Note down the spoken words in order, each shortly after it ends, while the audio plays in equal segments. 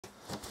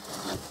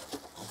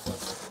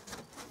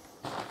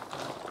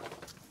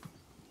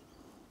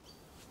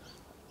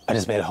I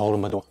just made a hole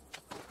in my door.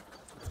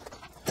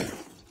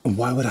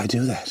 Why would I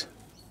do that?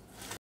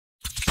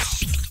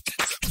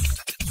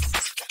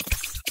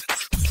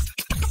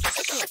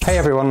 Hey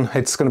everyone,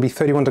 it's going to be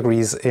 31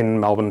 degrees in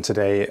Melbourne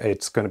today.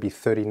 It's going to be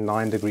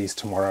 39 degrees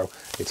tomorrow.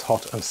 It's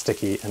hot and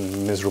sticky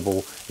and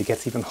miserable. It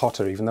gets even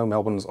hotter, even though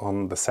Melbourne's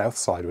on the south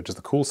side, which is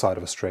the cool side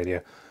of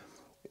Australia.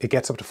 It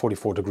gets up to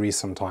 44 degrees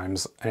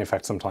sometimes, and in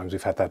fact sometimes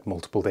we've had that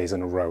multiple days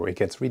in a row. It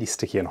gets really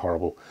sticky and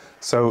horrible.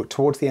 So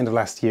towards the end of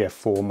last year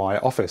for my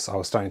office, I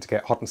was starting to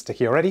get hot and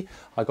sticky already.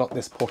 I got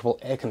this portable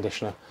air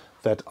conditioner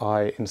that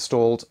I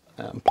installed,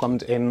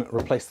 plumbed in,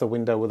 replaced the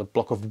window with a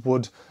block of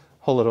wood,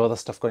 a whole lot of other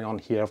stuff going on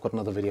here. I've got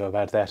another video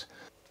about that.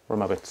 Where are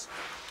my bits?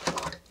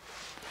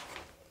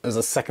 There's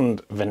a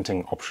second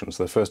venting option.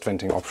 So the first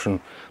venting option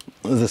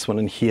is this one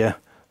in here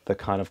that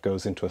kind of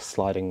goes into a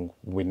sliding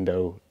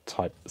window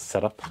type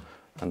setup.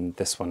 And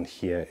this one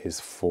here is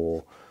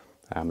for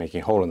making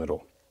a hole in the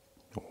door,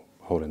 or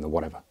hole in the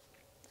whatever.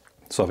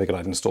 So I figured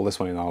I'd install this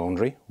one in our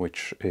laundry,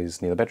 which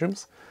is near the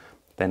bedrooms.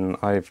 Then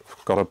I've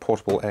got a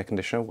portable air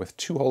conditioner with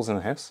 2 holes in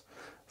the house,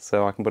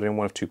 so I can put it in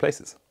one of 2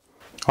 places.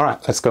 All right,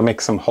 let's go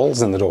make some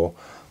holes in the door.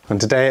 And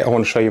today I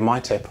want to show you my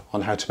tip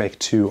on how to make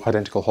 2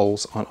 identical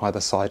holes on either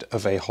side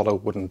of a hollow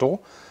wooden door.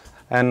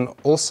 And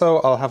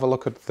also I'll have a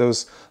look at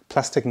those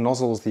plastic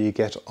nozzles that you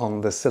get on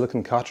the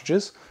silicone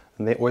cartridges,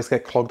 and they always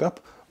get clogged up.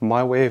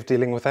 My way of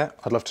dealing with that,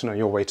 I'd love to know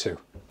your way too.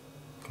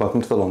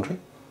 Welcome to the laundry.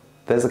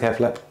 There's the care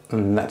flap,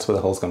 and that's where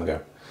the hole's gonna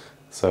go.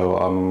 So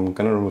I'm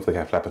gonna remove the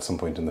care flap at some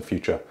point in the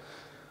future.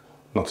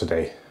 Not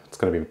today, it's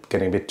gonna be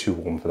getting a bit too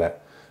warm for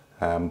that.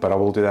 But I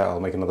will do that, I'll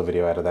make another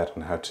video out of that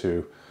on how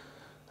to,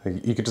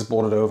 you could just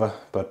board it over,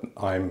 but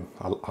I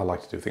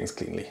like to do things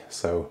cleanly.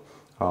 So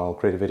I'll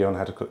create a video on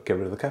how to get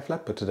rid of the care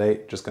flap, but today,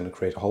 just gonna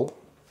create a hole.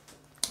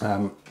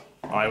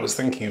 I was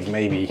thinking of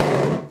maybe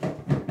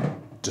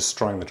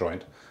destroying the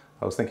joint.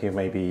 I was thinking of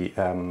maybe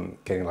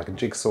getting like a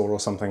jigsaw or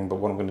something, but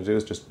what I'm going to do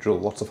is just drill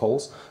lots of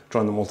holes,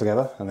 join them all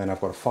together, and then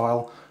I've got a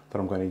file that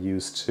I'm going to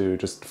use to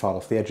just file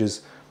off the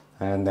edges,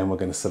 and then we're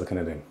going to silicone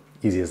it in.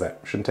 Easy as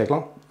that. Shouldn't take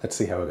long. Let's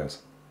see how it goes.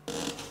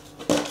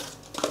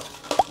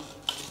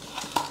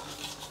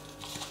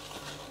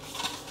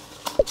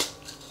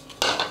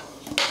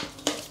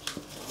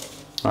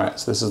 Alright,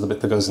 so this is the bit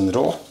that goes in the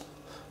door,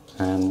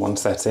 and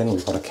once that's in,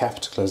 we've got a cap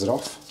to close it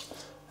off,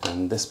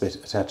 and this bit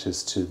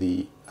attaches to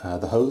the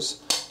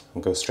hose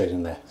and go straight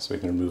in there, so we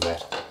can remove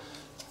that.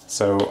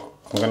 So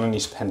I'm going to need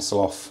to pencil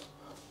off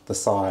the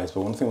sides,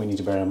 but one thing we need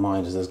to bear in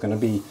mind is there's going to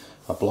be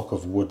a block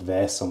of wood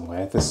there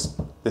somewhere. This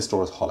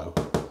door is hollow,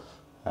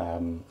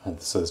 and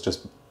so there's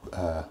just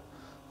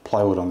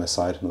plywood on this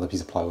side, another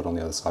piece of plywood on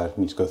the other side.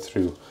 We need to go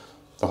through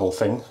the whole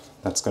thing.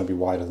 That's going to be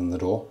wider than the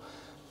door.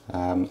 So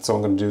what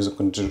I'm going to do is I'm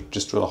going to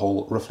just drill a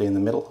hole roughly in the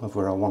middle of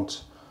where I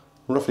want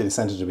roughly the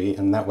center to be,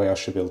 and that way I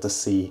should be able to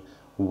see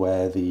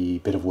where the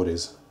bit of wood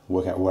is,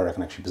 work out where I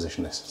can actually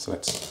position this. So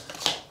let's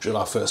drill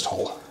our first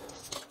hole.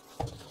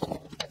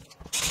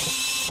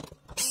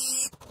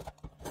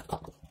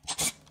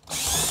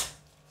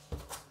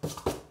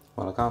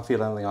 Well, I can't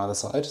feel anything either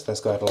side, so let's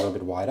go out a little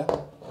bit wider.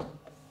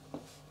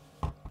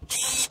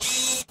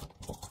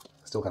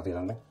 Still can't feel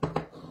anything.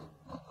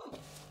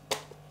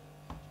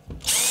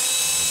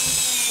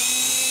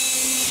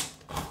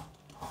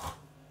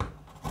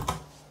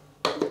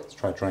 Let's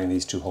try drawing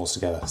these 2 holes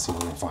together, see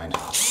what we can find.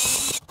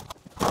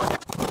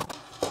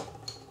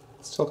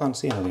 Still can't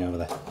see anything over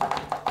there.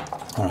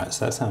 Alright,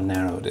 so that's how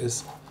narrow it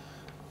is.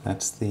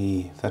 That's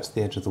the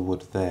edge of the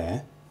wood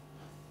there.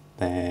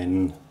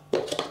 Then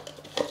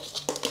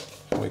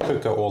we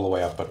could go all the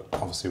way up, but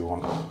obviously we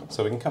want,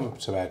 so we can come up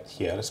to about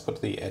here. Let's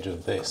put the edge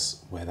of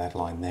this where that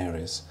line there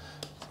is.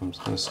 So I'm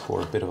just going to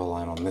score a bit of a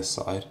line on this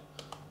side,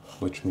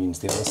 which means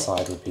the other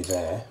side would be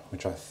there,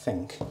 which I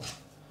think,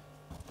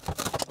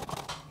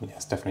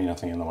 yes, definitely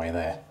nothing in the way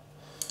there.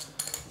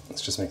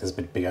 Let's just make this a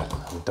bit bigger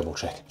and double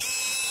check.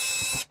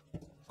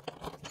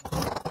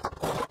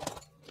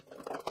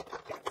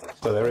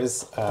 So there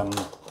is,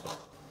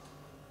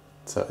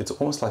 so it's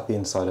almost like the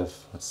inside of,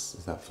 is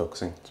that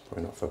focusing? It's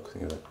probably not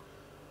focusing, is it?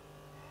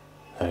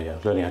 There you go,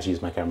 learning how to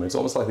use my camera. It's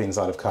almost like the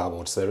inside of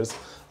cardboard, so there is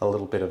a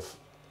little bit of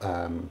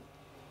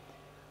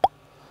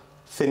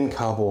thin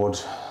cardboard,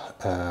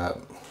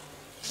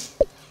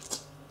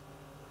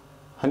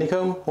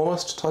 honeycomb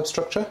almost type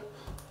structure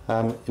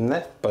in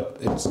there, but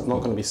it's not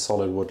going to be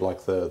solid wood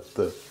like the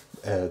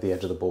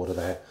edge of the border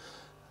there.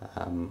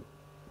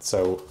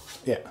 So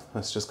yeah,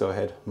 let's just go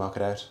ahead, mark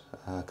it out,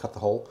 cut the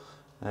hole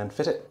and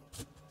fit it.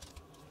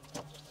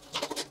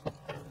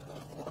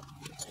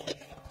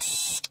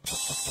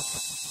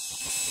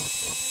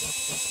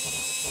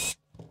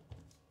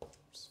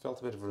 Just felt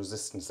a bit of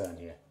resistance down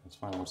here. Let's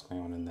find out what's going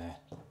on in there.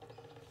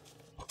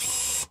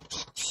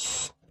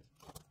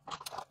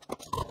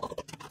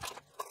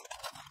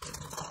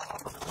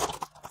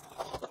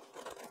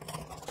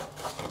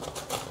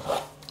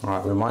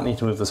 Alright, we might need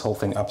to move this whole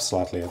thing up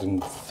slightly. I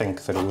didn't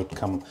think that it would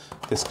come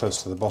this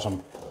close to the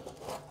bottom.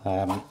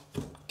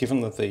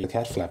 Given that the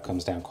cat flap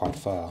comes down quite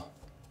far,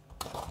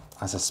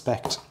 I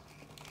suspect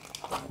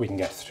we can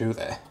get through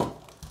there.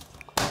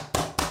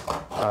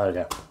 There we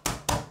go.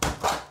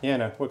 Yeah,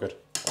 no, we're good.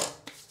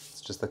 It's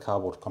just the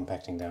cardboard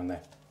compacting down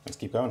there. Let's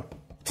keep going.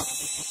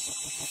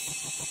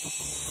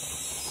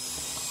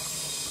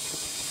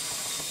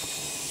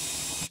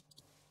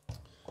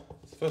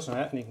 First one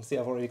out, and you can see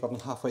I've already gotten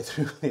halfway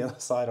through the other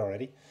side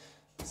already.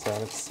 So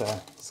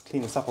let's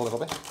clean this up a little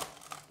bit.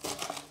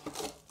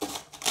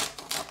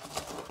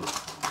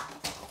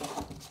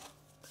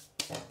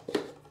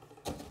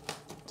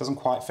 It doesn't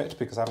quite fit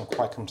because I haven't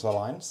quite come to the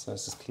line, so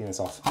let's just clean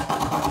this off.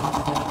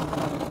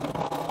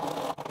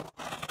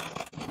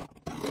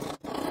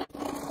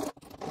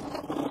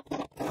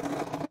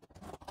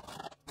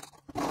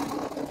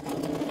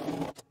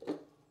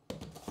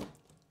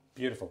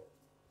 Beautiful.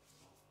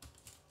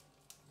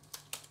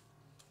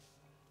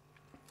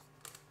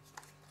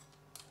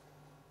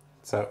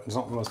 So it's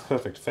not the most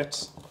perfect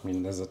fit. I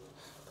mean, there's a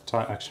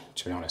tight, actually,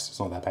 to be honest, it's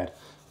not that bad.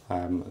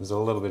 There's a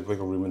little bit of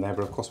wiggle room in there,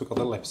 but of course we've got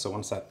the lip, so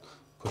once that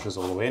pushes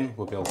all the way in,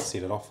 we'll be able to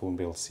seal it off, we won't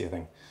be able to see a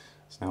thing.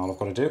 So now all I've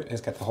got to do is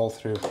get the hole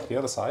through the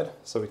other side,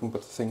 so we can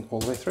put the thing all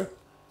the way through.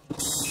 You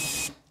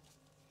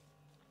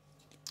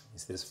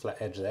see this flat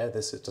edge there?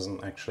 This, it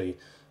doesn't actually,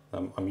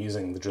 I'm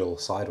using the drill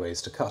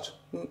sideways to cut.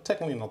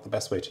 Technically not the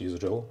best way to use a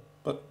drill,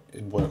 but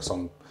it works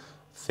on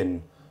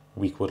thin,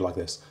 weak wood like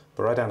this.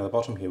 But right down at the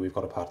bottom here, we've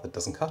got a part that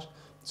doesn't cut.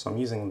 So I'm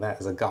using that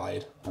as a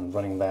guide and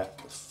running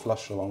that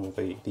flush along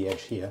the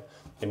edge here.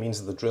 It means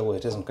that the drill,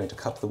 it isn't going to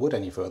cut the wood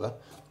any further,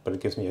 but it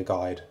gives me a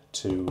guide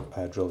to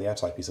drill the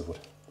outside piece of wood.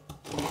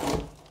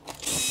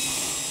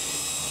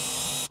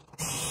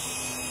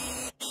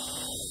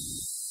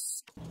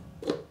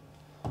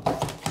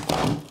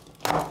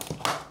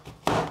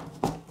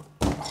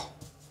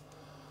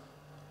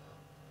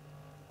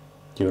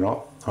 Do you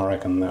not? I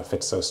reckon that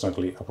fits so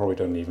snugly, I probably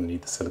don't even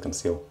need the silicone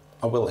seal.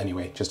 I will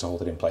anyway, just to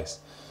hold it in place.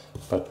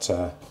 But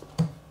I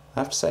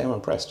have to say I'm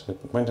impressed. It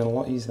went in a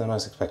lot easier than I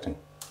was expecting.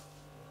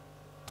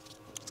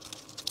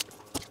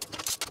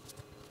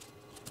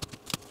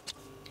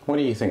 What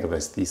do you think of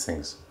these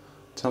things?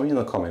 Tell me in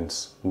the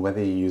comments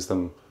whether you use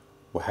them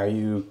or how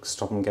you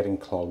stop them getting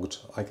clogged.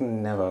 I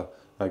can never,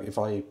 like if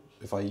I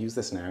use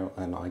this now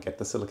and I get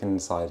the silicone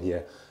inside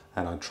here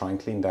and I try and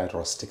clean it out,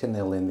 or I stick a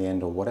nail in the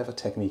end, or whatever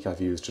technique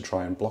I've used to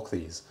try and block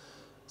these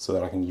so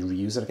that I can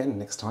reuse it again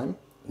next time,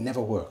 it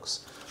never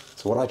works.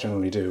 So what I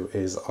generally do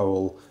is I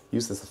will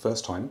use this the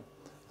first time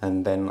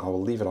and then I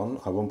will leave it on,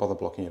 I won't bother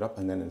blocking it up,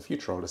 and then in the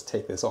future I'll just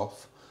take this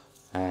off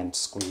and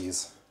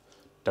squeeze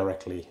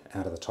directly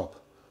out of the top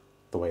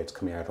the way it's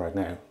coming out right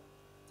now,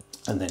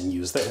 and then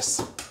use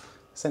this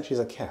essentially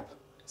as a cap.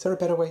 Is there a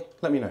better way?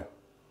 Let me know.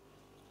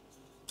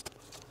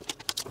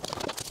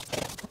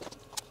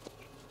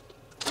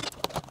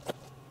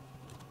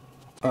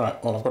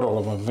 Alright, well I've got all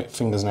of my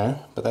fingers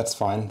now, but that's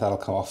fine, that'll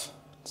come off.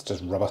 It's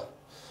just rubber.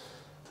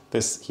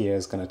 This here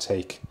is going to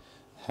take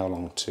how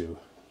long to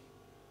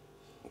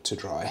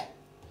dry?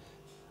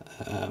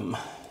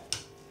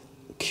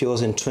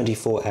 Cures in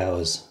 24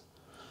 hours.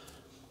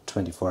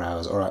 24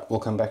 hours. Alright,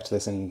 we'll come back to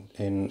this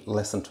in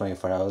less than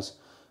 24 hours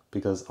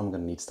because I'm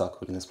going to need to start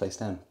cooling this place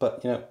down. But,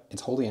 you know,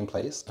 it's holding in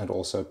place and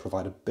also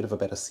provide a bit of a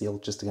better seal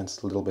just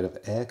against a little bit of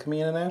air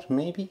coming in and out,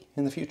 maybe,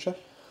 in the future.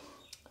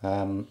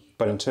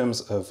 But in terms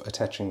of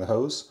attaching the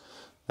hose,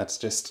 that's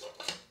just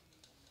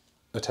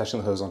attaching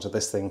the hose onto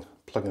this thing,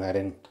 plugging that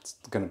in. It's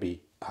going to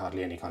be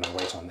hardly any kind of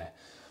weight on there.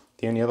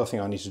 The only other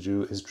thing I need to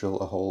do is drill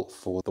a hole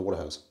for the water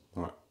hose.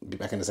 Alright, I'll be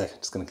back in a sec.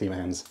 Just going to clean my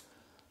hands.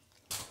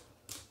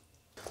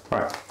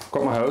 Right,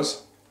 got my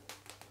hose.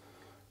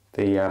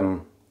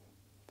 The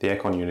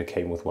aircon unit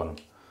came with one.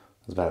 It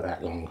was about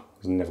that long. It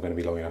was never going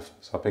to be long enough.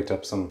 So I picked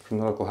up some from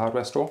the local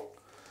hardware store.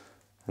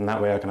 And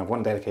that way I can have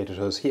one dedicated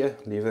hose here,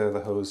 leave the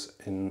other hose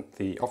in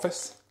the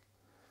office,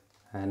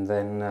 and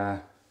then, I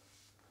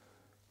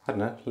don't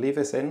know, leave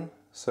this in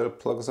so it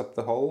plugs up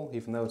the hole,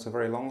 even though it's a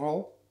very long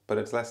hole, but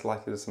it's less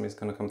likely that somebody's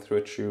going to come through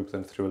a tube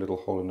than through a little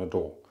hole in a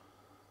door.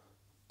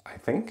 I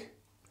think.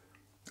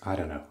 I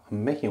don't know.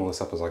 I'm making all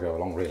this up as I go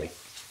along, really.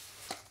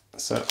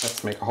 So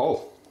let's make a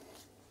hole.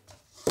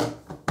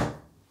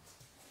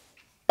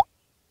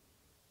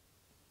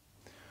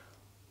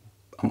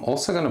 I'm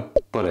also going to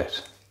put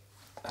it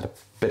at a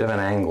bit of an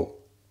angle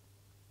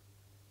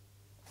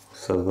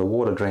so that the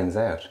water drains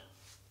out.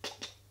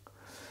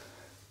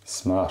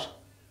 Smart.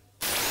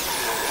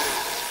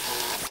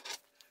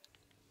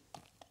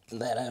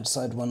 That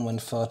outside one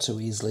went far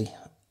too easily.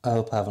 I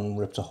hope I haven't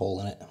ripped a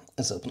hole in it.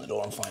 Let's open the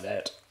door and find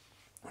out.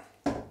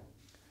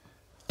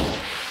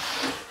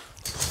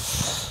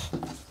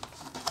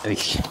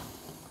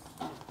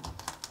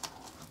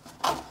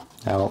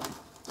 Now,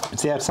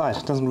 it's the outside.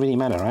 It doesn't really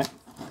matter, right?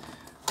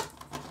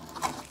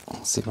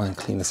 Let's see if I can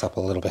clean this up a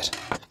little bit.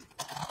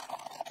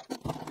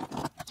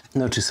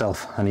 Note to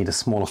self, I need a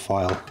smaller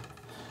file.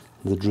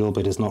 The drill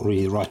bit is not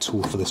really the right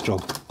tool for this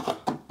job,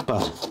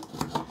 but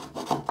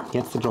it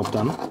gets the job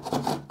done.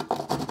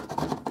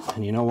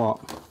 And you know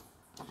what?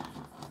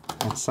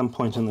 At some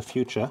point in the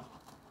future,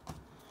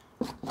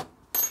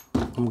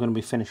 I'm going to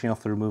be finishing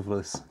off the removal of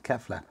this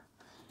cat flap.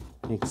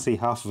 You can see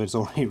half of it's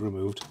already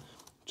removed.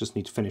 Just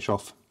need to finish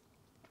off.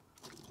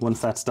 Once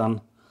that's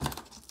done,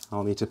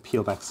 I'll need to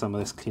peel back some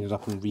of this, clean it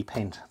up and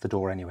repaint the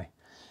door anyway.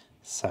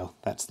 So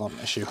that's not an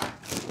issue.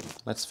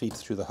 Let's feed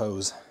through the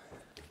hose.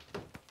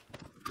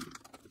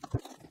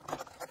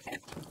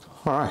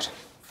 All right,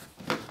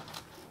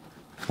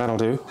 that'll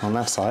do on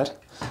that side.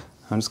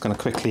 I'm just going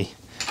to quickly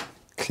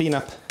clean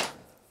up,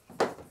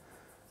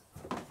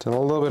 do a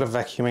little bit of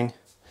vacuuming,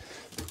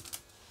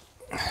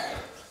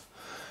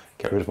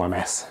 get rid of my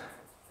mess.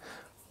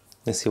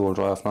 This here will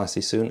dry off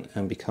nicely soon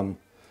and become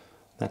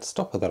that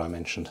stopper that I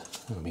mentioned.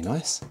 That'll be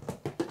nice.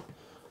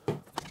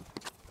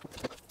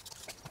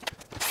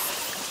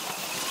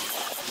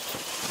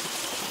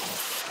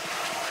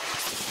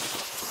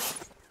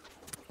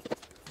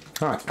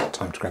 Alright,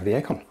 time to grab the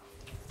aircon.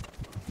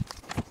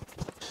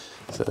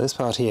 So this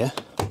part here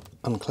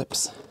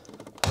unclips.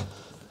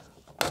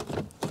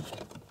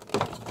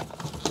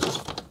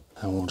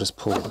 And we'll just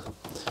pull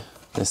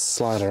this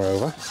slider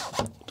over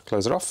to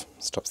close it off.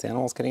 Stops the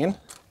animals getting in.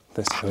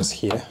 This hose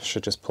here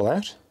should just pull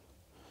out.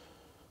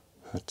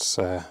 There's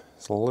a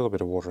little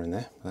bit of water in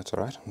there, but that's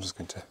alright. I'm just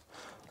going to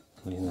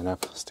lean that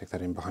up, stick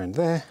that in behind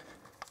there.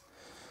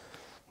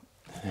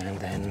 And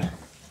then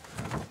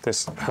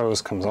this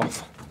hose comes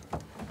off.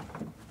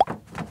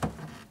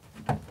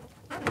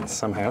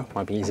 Somehow,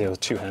 might be easier with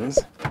two hands.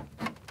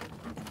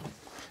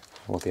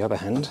 Or the other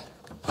hand.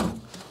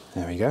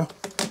 There we go.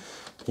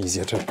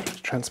 Easier to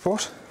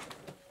transport.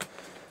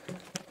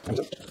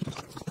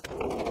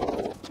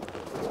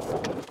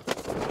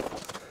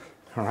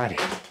 Alrighty,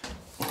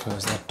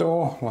 close that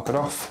door, lock it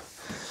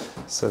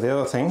off. So the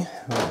other thing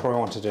that I probably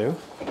want to do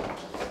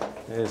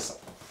is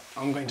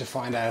I'm going to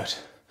find out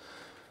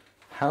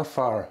how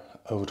far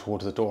over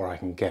towards the door I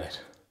can get it.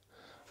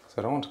 So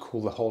I don't want to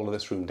cool the whole of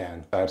this room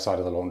down. Outside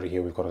of the laundry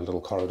here we've got a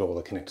little corridor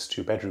that connects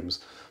two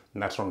bedrooms,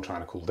 and that's what I'm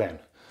trying to cool down.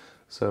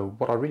 So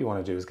what I really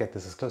want to do is get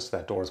this as close to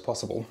that door as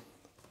possible,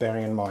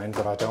 bearing in mind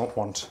that I don't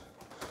want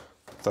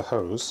the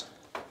hose.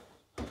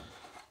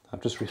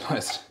 I've just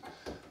realised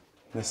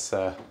this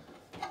this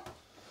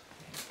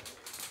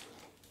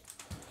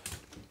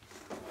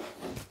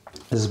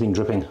has been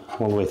dripping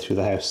all the way through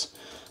the house.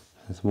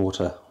 There's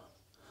water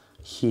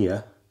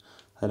here.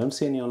 I don't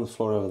see any on the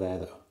floor over there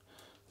though.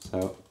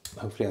 So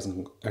hopefully it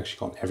hasn't actually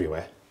gone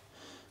everywhere.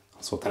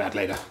 I'll sort that out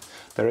later.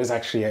 There is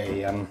actually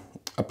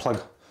a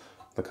plug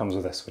that comes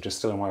with this, which is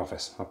still in my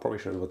office. I probably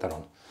should have put that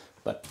on.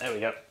 But there we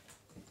go.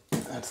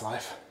 That's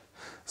life.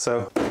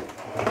 So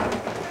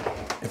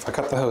if I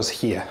cut the hose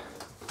here,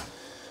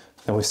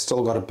 then we've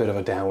still got a bit of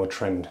a downward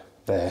trend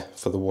there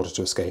for the water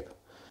to escape.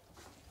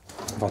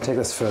 If I take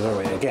this further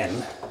away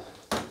again,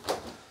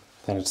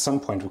 then at some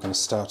point we're going to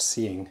start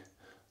seeing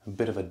a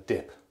bit of a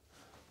dip.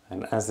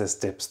 And as this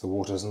dips, the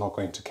water is not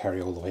going to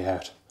carry all the way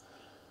out.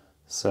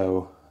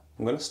 So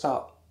I'm going to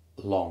start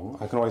long.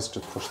 I can always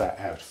just push that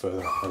out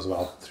further as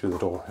well through the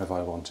door if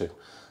I want to. So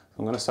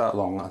I'm going to start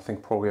long, I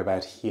think probably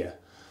about here,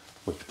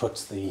 which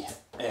puts the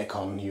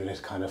aircon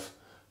unit kind of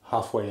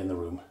halfway in the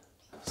room.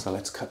 So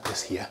let's cut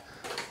this here.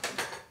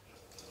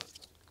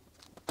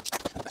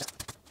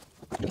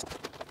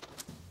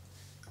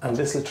 And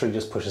this literally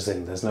just pushes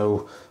in. There's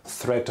no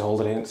thread to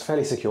hold it in. It's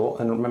fairly secure.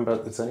 And remember,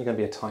 it's only going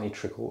to be a tiny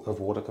trickle of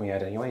water coming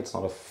out anyway. It's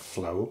not a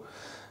flow.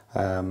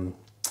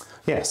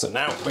 Yeah, so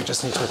now we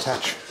just need to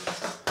attach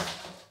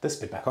this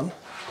bit back on.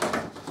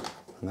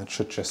 And that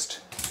should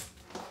just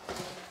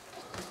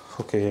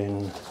hook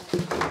in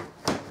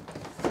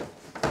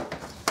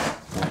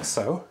like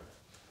so.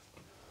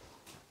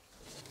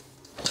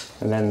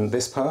 And then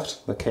this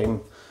part that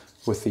came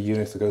with the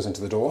unit that goes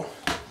into the door,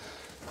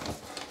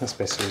 this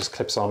basically just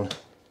clips on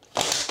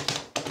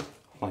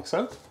like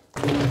so,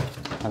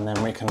 and then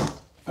we can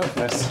open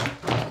this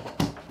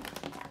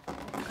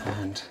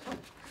and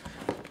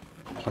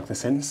plug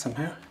this in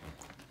somehow.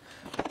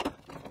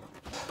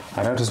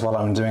 I notice while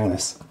I'm doing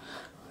this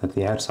that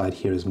the outside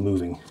here is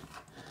moving,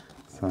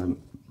 so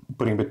I'm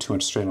putting a bit too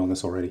much strain on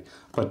this already,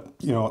 but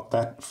you know what,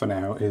 that for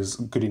now is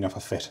good enough a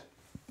fit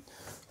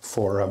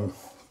for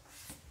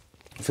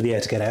the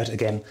air to get out.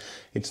 Again,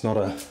 it's not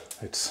a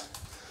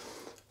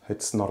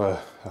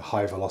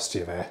high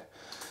velocity of air.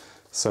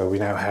 So we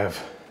now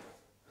have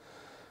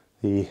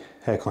the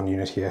aircon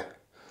unit here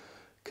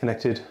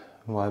connected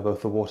via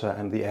both the water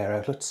and the air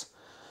outlets.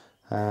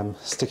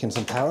 Stick in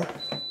some power.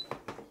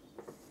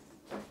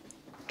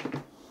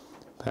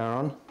 Power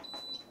on.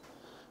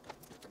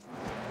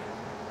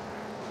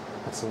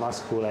 That's some nice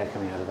cool air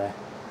coming out of there.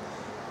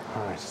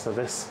 Alright, so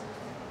this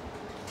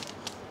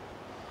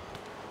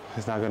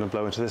is now going to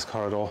blow into this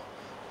corridor,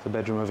 the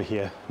bedroom over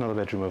here, another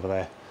bedroom over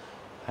there,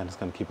 and it's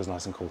going to keep us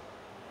nice and cool.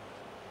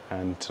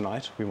 And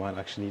tonight we might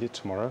actually need it,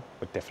 tomorrow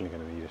we're definitely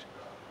going to need it.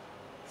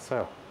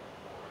 So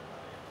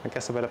I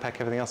guess I better pack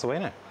everything else away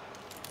now.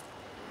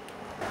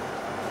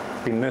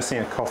 Been nursing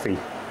a coffee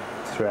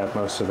throughout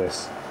most of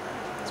this.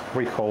 It's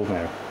pretty cold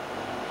now.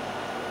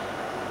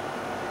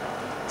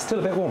 Still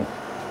a bit warm.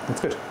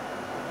 It's good.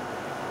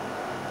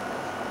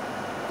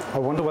 I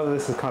wonder whether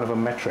this is kind of a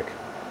metric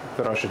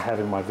that I should have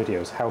in my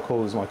videos. How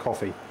cold is my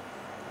coffee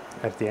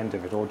at the end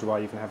of it, or do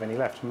I even have any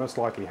left? Most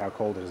likely, how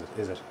cold is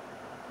it?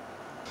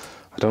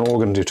 I don't know what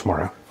we're going to do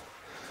tomorrow.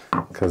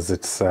 because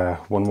it's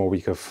one more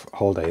week of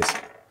holidays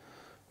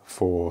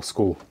for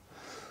school.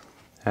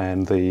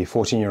 And the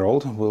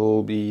 14-year-old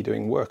will be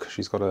doing work.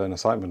 She's got an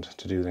assignment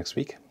to do next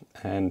week,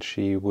 and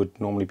she would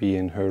normally be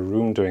in her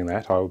room doing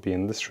that. I would be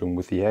in this room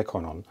with the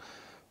aircon on,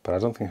 but I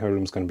don't think her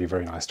room's going to be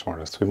very nice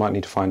tomorrow, so we might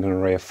need to find an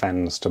array of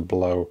fans to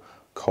blow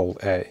cold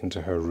air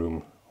into her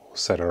room, or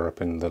set her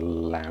up in the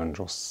lounge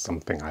or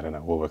something. I don't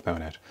know, we'll work that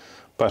one out.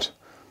 But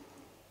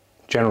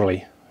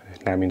generally,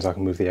 it now means I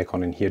can move the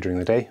aircon in here during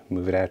the day,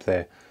 move it out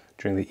there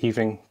during the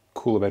evening,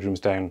 cool the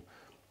bedrooms down,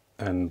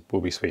 and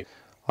we'll be sweet.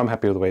 I'm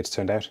happy with the way it's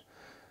turned out.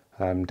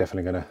 I'm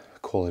definitely going to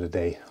call it a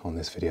day on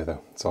this video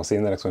though. So I'll see you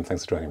in the next one.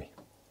 Thanks for joining me.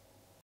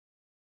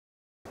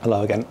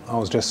 Hello again. I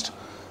was just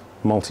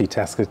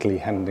multi-handedly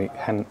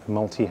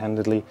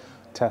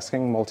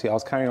tasking. I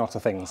was carrying lots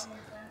of things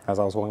as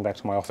I was walking back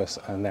to my office,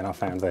 and then I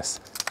found this.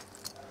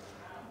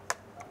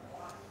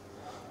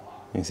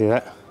 You see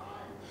that?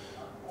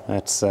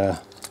 That's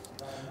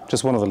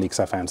just one of the leaks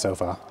I found so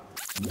far.